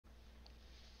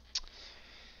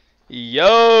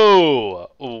Yo,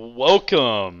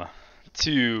 welcome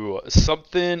to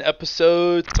something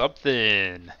episode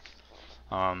something.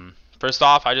 First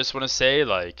off, I just want to say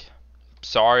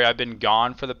sorry I've been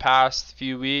gone for the past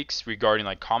few weeks regarding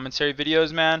commentary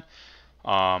videos, man.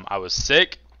 I was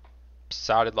sick,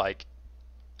 sounded like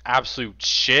absolute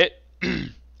shit.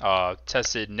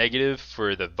 Tested negative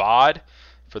for the VOD,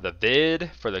 for the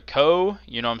vid, for the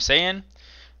you know what I'm saying?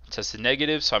 Tested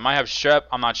negative, so I might have strep.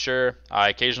 I'm not sure. I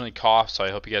occasionally cough, so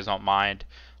I hope you guys don't mind.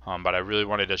 But I really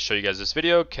wanted to show you guys this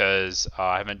video because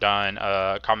I haven't done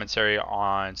a commentary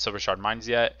on SHARD Mines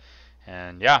yet.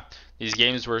 And yeah, these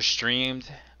games were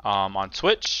streamed on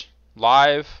Twitch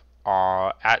live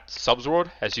at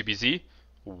Subzworld, SUBZ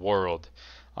World.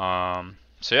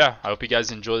 So yeah, I hope you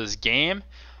guys enjoy this game.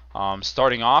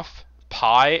 Starting off,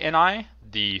 Pi and I,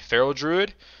 the Feral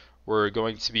Druid, we're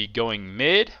going to be going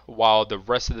mid, while the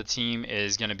rest of the team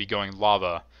is going to be going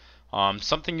lava.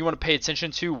 Something you want to pay attention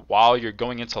to while you're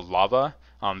going into lava,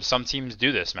 some teams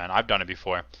do this, man, I've done it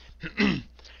before,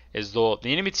 is the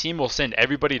enemy team will send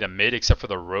everybody to mid except for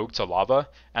the rogue to lava,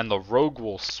 and the rogue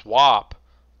will swap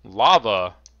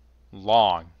lava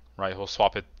long, right? He'll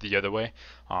swap it the other way.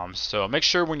 So make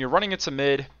sure when you're running into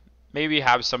mid, maybe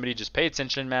have somebody just pay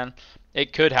attention, man.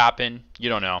 It could happen, you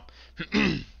don't know.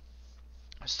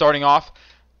 Starting off,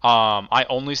 I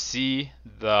only see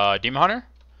the Demon Hunter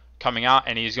coming out,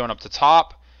 and he's going up to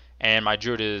top, and my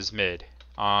Druid is mid.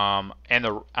 And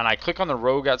I click on the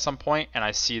Rogue at some point, and I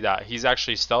see that he's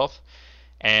actually stealth,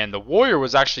 and the Warrior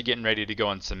was actually getting ready to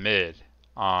go into mid.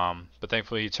 But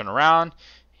thankfully he turned around,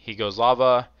 he goes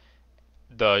lava.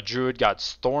 The Druid got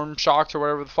storm shocked or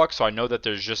whatever the fuck, so I know that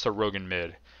there's just a Rogue in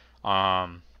mid.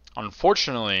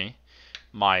 Unfortunately,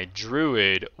 my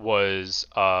Druid was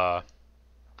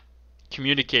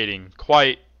communicating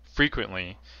quite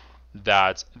frequently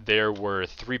that there were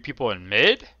 3 people in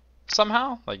mid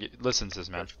somehow. Listen to this,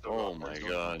 man. Oh my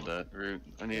god, that route.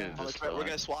 I needed this. We're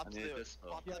gonna swap the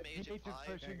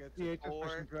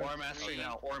Or mastery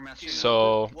now. Or mastery now.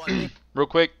 So, real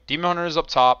quick, Demon Hunter is up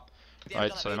top,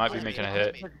 right? So they might be making a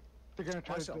hit. They're gonna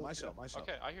try to myself.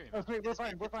 Okay, I hear you. Okay, we're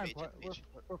fine.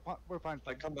 We're fine.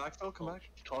 Come back though, come back.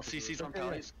 12 CCs on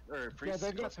Pallies. Or Yeah,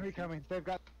 they've got 3 coming. They've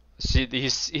got. See,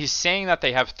 he's saying that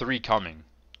they have 3 coming,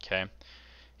 okay?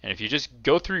 And if you just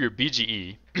go through your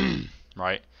BGE,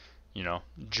 right? You know,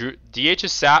 DH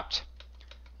is sapped,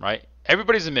 right?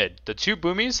 Everybody's in mid. The 2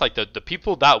 boomies, the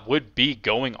people that would be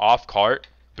going off cart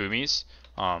boomies,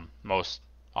 most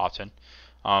often,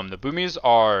 the boomies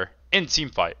are in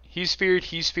team fight. He's feared,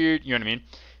 you know what I mean?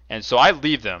 And so I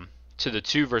leave them to the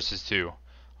 2 versus 2,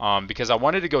 because I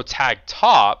wanted to go tag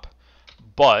top,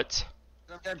 but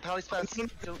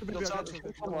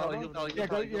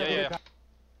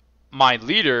my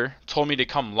leader told me to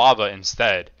come lava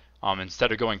instead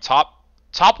of going top.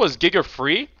 Top was giga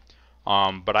free,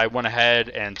 but I went ahead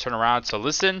and turned around to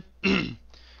listen.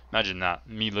 Imagine that,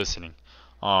 me listening.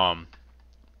 The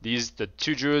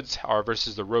 2 druids are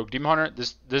versus the rogue demon hunter.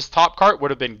 This top cart would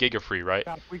have been giga free, right?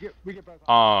 We get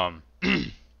both.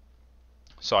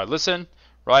 So I listen,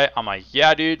 right? I'm like,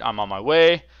 yeah, dude, I'm on my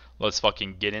way. Let's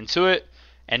fucking get into it.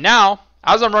 And now,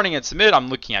 as I'm running into mid, I'm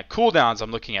looking at cooldowns,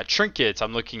 I'm looking at trinkets,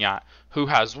 I'm looking at who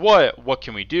has what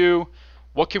can we do?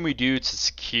 What can we do to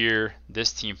secure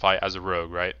this team fight as a rogue,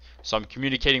 right? So I'm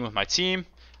communicating with my team.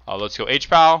 Let's go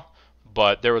HPAL.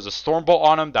 But there was a storm bolt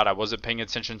on him that I wasn't paying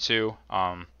attention to,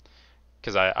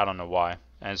 because I don't know why.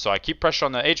 And so I keep pressure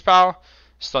on the HPAL,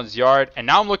 stuns yard, and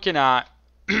now I'm looking at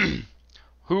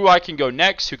who I can go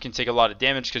next, who can take a lot of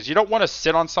damage, because you don't want to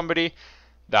sit on somebody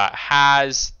that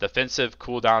has defensive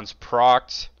cooldowns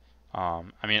procced. I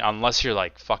mean, unless you're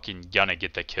fucking gonna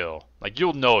get the kill.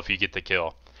 You'll know if you get the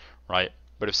kill, right?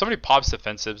 But if somebody pops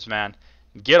defensives, man,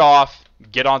 get off,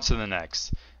 get on to the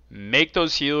next. Make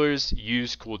those healers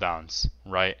use cooldowns,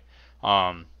 right?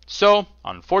 So,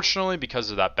 unfortunately,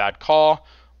 because of that bad call,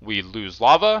 we lose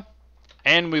lava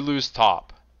and we lose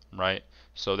top, right?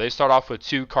 So they start off with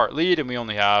 2 cart lead and we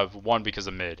only have 1 because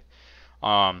of mid.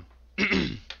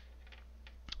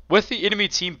 With the enemy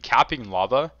team capping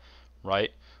lava,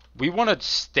 right, we want to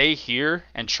stay here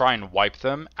and try and wipe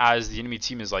them as the enemy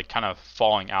team is kind of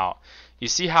falling out. You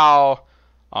see how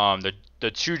the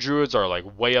 2 druids are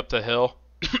way up the hill,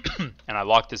 and I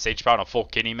locked this HP on a full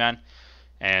kidney, man.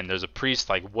 And there's a priest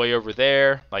way over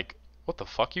there. What the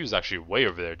fuck? He was actually way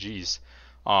over there. Jeez.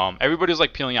 Everybody's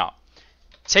peeling out.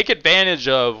 Take advantage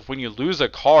of when you lose a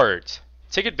card.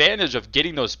 Take advantage of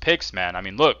getting those picks, man. I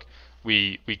mean, look.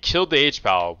 We killed the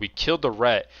H-Pow, we killed the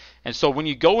Ret, and so when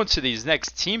you go into these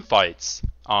next team fights,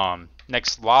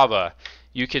 next lava,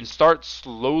 you can start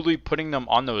slowly putting them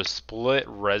on those split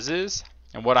reses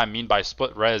And what I mean by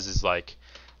split res is like,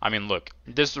 I mean, look,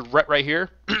 this ret right here,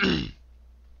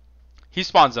 he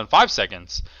spawns in 5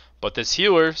 seconds, but this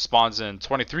healer spawns in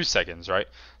 23 seconds, right?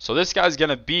 So this guy's going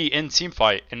to be in team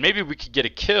fight, and maybe we could get a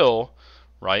kill,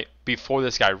 right, before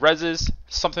this guy reses,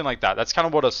 something like that. That's kind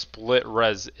of what a split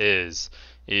res is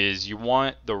you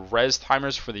want the res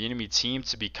timers for the enemy team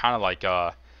to be kind of like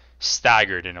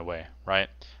staggered in a way, right?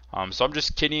 So I'm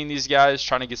just kidding these guys,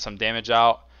 trying to get some damage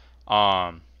out.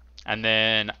 And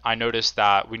then I noticed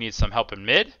that we need some help in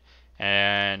mid,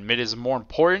 and mid is more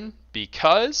important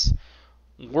because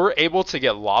we're able to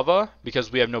get lava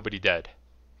because we have nobody dead,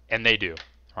 and they do,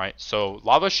 right? So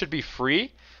lava should be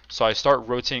free, so I start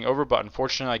rotating over, but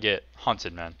unfortunately I get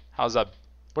hunted, man. How's that?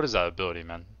 What is that ability,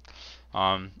 man?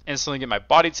 Instantly get my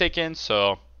body taken,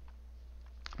 so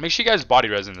make sure you guys body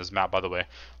res in this map, by the way.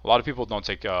 A lot of people don't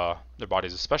take their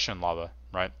bodies, especially in lava,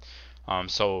 right?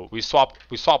 So we swap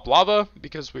lava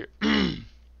because we're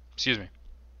excuse me.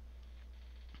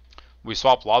 We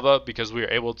swap lava because we were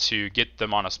able to get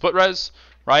them on a split res,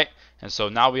 right? And so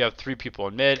now we have 3 people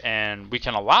in mid, and we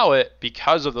can allow it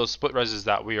because of those split reses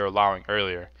that we were allowing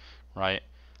earlier, right?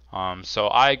 So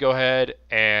I go ahead,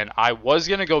 and I was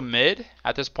gonna go mid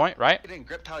at this point, right?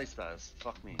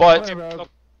 But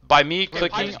by me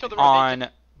clicking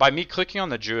on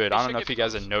the druid, I don't know if you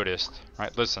guys have noticed,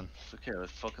 right? Listen. Okay,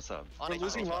 let's focus up. We're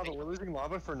losing lava. We're losing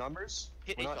lava for numbers.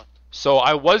 So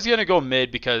I was gonna go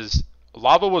mid because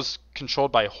lava was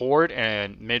controlled by Horde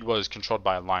and mid was controlled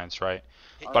by Alliance, right?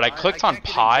 But I clicked on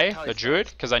Pi, the druid,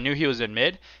 because I knew he was in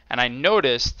mid, and I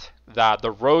noticed that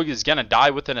the rogue is gonna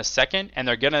die within a second, and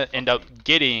they're gonna end up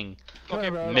getting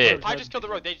mid. I just killed the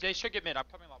rogue. They should get mid. I'm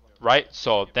coming lava. Right?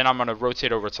 So then I'm gonna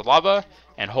rotate over to lava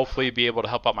and hopefully be able to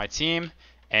help out my team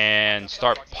and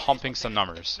start pumping some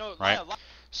numbers, right?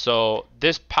 So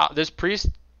this priest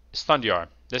stunned DR.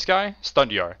 This guy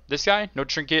stunned DR. This guy no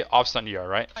trinket, off stunned DR,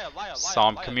 right? So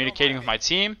I'm communicating with my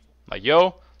team like,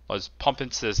 yo, let's pump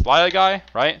into this Laya guy,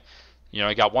 right? You know,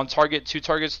 I got 1 target, 2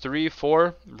 targets, 3,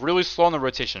 4. Really slow in the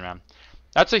rotation, man.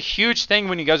 That's a huge thing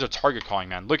when you guys are target calling,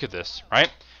 man. Look at this, right?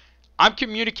 I'm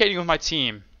communicating with my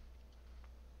team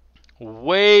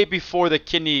way before the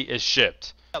kidney is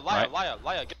shipped. Right? Laya,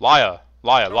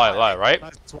 right?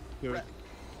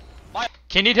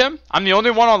 Kidneyed him. I'm the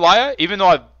only one on Laya, even though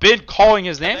I've been calling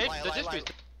his name.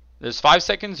 There's 5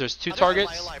 seconds. There's 2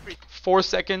 targets. 4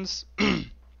 seconds.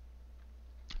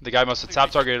 The guy must have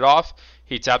tap targeted off.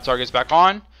 He tap targets back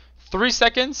on. 3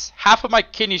 seconds. Half of my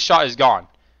kidney shot is gone.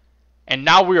 And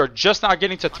now we are just not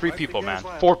getting to 3 people, man.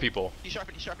 4 people.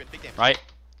 Right?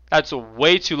 That's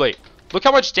way too late. Look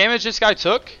how much damage this guy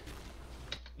took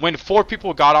when 4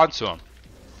 people got onto him.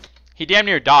 He damn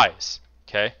near dies.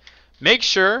 Okay? Make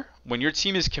sure when your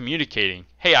team is communicating,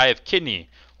 hey, I have kidney,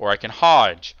 or I can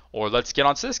hodge, or let's get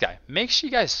onto this guy. Make sure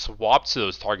you guys swap to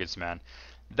those targets, man.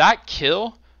 That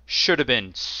kill should have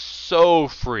been so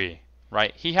free,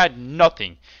 right? He had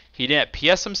nothing. He didn't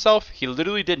PS himself. He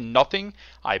literally did nothing.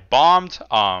 I bombed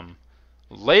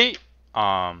late.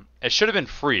 It should have been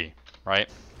free, right?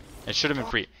 It should have been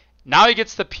free. Now he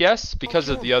gets the PS because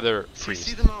of the other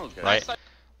priest, right?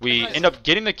 We end up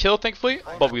getting the kill, thankfully,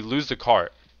 but we lose the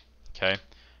cart. Okay?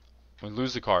 We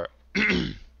lose the cart.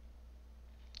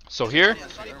 So here,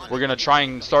 we're going to try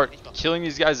and start killing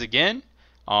these guys again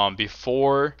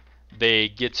before they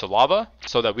get to lava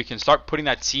so that we can start putting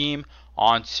that team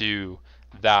onto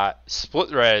that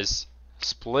split res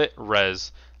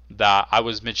that I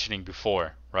was mentioning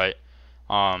before, right?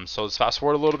 So let's fast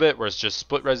forward a little bit where it's just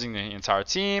split resing the entire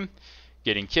team,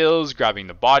 getting kills, grabbing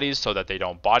the bodies so that they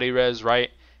don't body res, right?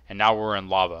 And now we're in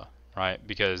lava, right?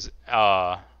 Because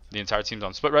the entire team's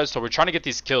on split res. So we're trying to get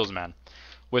these kills, man.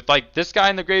 With like this guy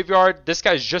in the graveyard, this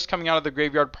guy's just coming out of the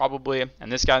graveyard probably, and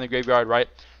this guy in the graveyard, right?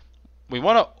 We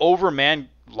want to overman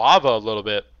lava a little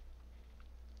bit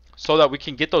so that we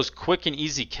can get those quick and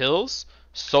easy kills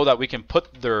so that we can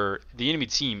put the enemy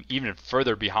team even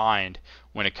further behind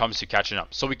when it comes to catching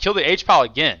up. So we kill the H-Pal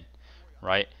again,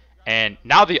 right? And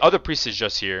now the other priest is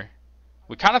just here.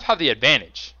 We kind of have the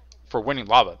advantage for winning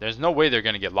lava. There's no way they're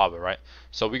going to get lava, right?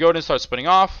 So we go ahead and start splitting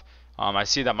off. I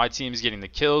see that my team's getting the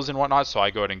kills and whatnot, so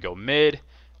I go ahead and go mid.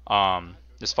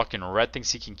 This fucking red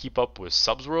thinks he can keep up with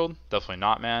Subzworld. Definitely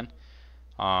not, man.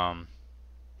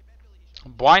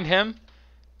 Blind him.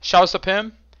 Shouts up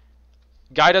him.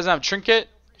 Guy doesn't have trinket.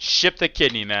 Ship the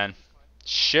kidney, man.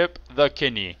 Ship the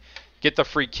kidney. Get the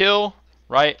free kill,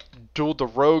 right? Duel the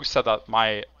rogue so that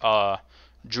my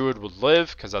druid would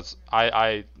live, because that's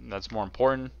more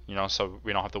important, you know, so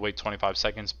we don't have to wait 25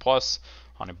 seconds plus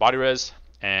on a body res.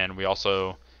 And we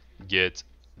also get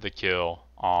the kill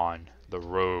on the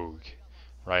rogue,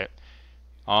 right?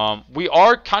 We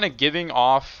are kind of giving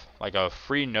off like a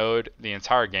free node the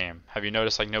entire game. Have you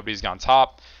noticed like nobody's gone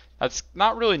top? That's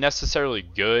not really necessarily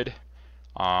good.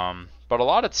 But a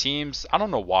lot of teams, I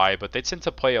don't know why, but they tend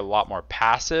to play a lot more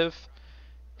passive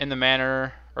in the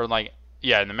manner, or like,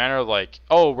 yeah, in the manner of like,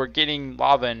 oh, we're getting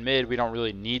lava in mid, we don't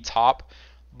really need top.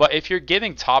 But if you're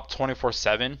giving top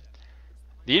 24/7,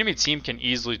 the enemy team can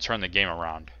easily turn the game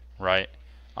around, right?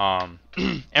 And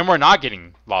we're not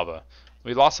getting lava.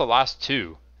 We lost the last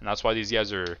two, and that's why these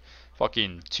guys are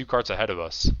fucking 2 carts ahead of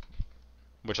us,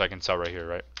 which I can tell right here,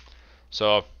 right?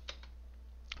 So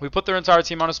we put their entire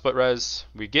team on a split res.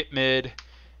 We get mid,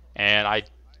 and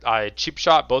I cheap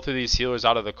shot both of these healers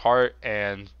out of the cart,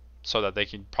 and so that they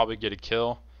can probably get a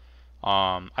kill.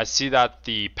 I see that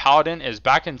the paladin is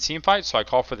back in team fight, so I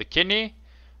call for the kidney,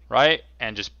 right?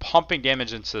 And just pumping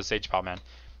damage into this H-Pal, man.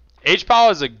 H-Pal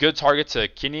is a good target to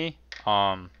kidney,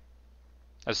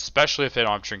 especially if they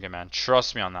don't have trinket, man.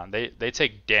 Trust me on that. They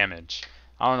take damage.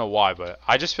 I don't know why, but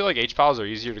I just feel like H-Pals are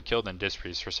easier to kill than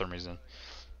Disprees for some reason.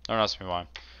 Don't ask me why.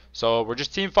 So we're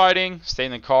just team fighting, stay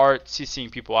in the cart,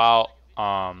 CCing people out.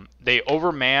 They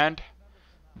overmanned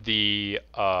the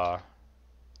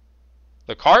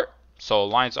cart, so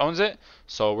Alliance owns it.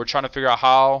 So we're trying to figure out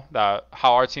how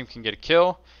our team can get a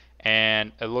kill,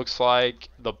 and it looks like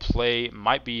the play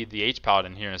might be the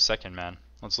H-Paladin here in a second, man.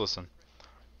 Let's listen.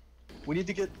 We need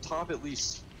to get top at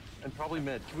least, and probably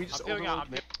mid. Can we just overload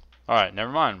mid? Alright,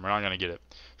 never mind. We're not going to get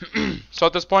it. So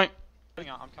at this point, I'm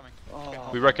coming. Oh.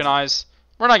 we recognize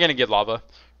we're not going to get lava,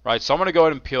 right? So I'm going to go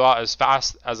ahead and peel out as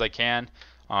fast as I can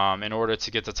in order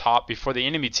to get to top before the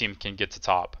enemy team can get to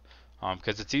top.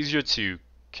 Because it's easier to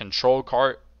control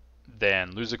cart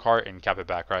than lose a cart and cap it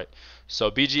back, right?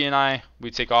 So BG and I, we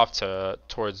take off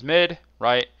towards mid,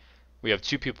 right? We have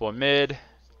 2 people in mid,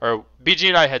 or BG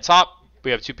and I head top.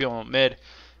 We have 2 people in mid,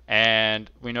 and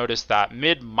we notice that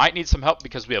mid might need some help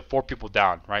because we have 4 people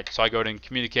down, right? So I go ahead and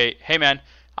communicate, hey man,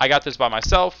 I got this by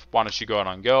myself. Why don't you go out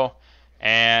on go?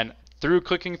 And through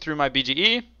clicking through my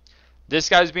BGE, this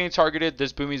guy's being targeted,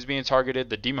 this boomy's being targeted,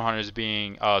 the demon hunter is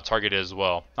being targeted as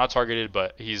well. Not targeted,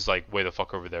 but he's like way the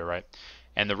fuck over there, right?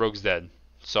 And the rogue's dead.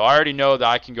 So I already know that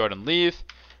I can go ahead and leave,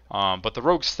 but the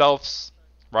rogue stealths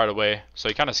right away, so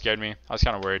he kind of scared me. I was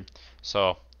kind of worried.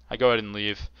 So I go ahead and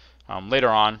leave later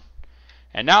on.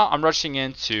 And now I'm rushing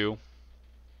into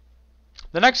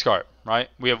the next cart, right?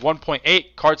 We have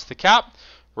 1.8 carts to cap.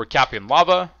 We're capping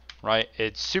lava, right?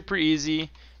 It's super easy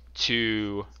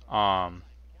to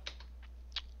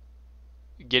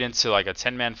get into like a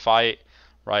 10-man fight,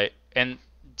 right? And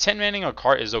 10-manning a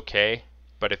cart is okay,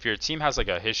 but if your team has like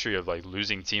a history of like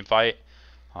losing team fight,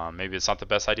 maybe it's not the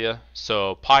best idea.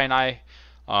 So Pi and I,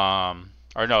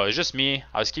 or no, it's just me.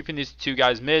 I was keeping these 2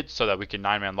 guys mid so that we can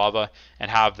 9-man lava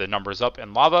and have the numbers up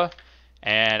in lava.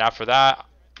 And after that,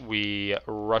 we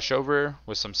rush over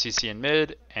with some CC in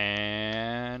mid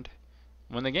and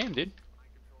win the game, dude.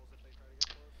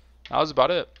 That was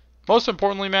about it. Most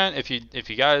importantly, man, if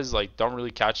you guys like don't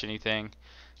really catch anything,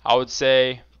 I would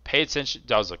say pay attention.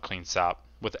 That was a clean sap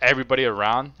with everybody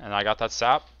around, and I got that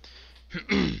sap.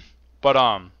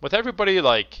 But with everybody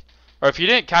like, or if you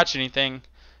didn't catch anything,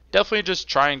 definitely just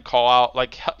try and call out,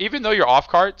 like, even though you're off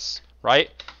carts, right?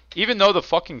 Even though the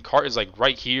fucking cart is like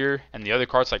right here and the other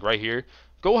cart's like right here,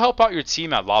 go help out your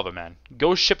team at lava, man.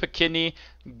 Go ship a kidney,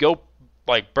 go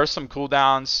like burst some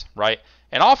cooldowns, right?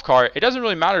 And off cart, it doesn't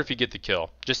really matter if you get the kill.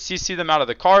 Just CC them out of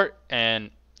the cart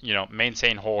and, you know,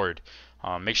 maintain horde.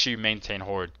 Make sure you maintain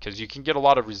horde because you can get a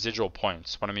lot of residual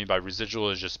points. What I mean by residual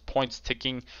is just points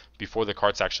ticking before the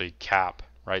carts actually cap,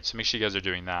 right? So make sure you guys are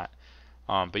doing that.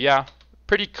 But yeah,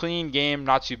 pretty clean game,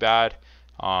 not too bad.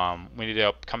 We ended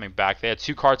up coming back. They had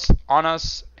 2 carts on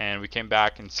us, and we came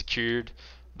back and secured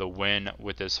the win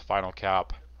with this final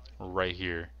cap right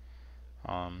here.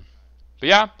 But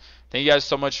yeah, thank you guys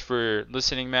so much for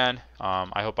listening, man.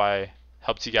 I hope I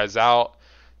helped you guys out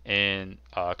in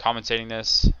commentating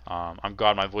this. I'm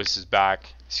glad my voice is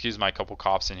back. Excuse my couple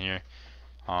coughs in here.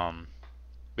 But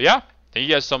yeah, thank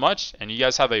you guys so much, and you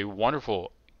guys have a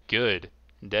wonderful, good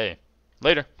day.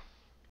 Later.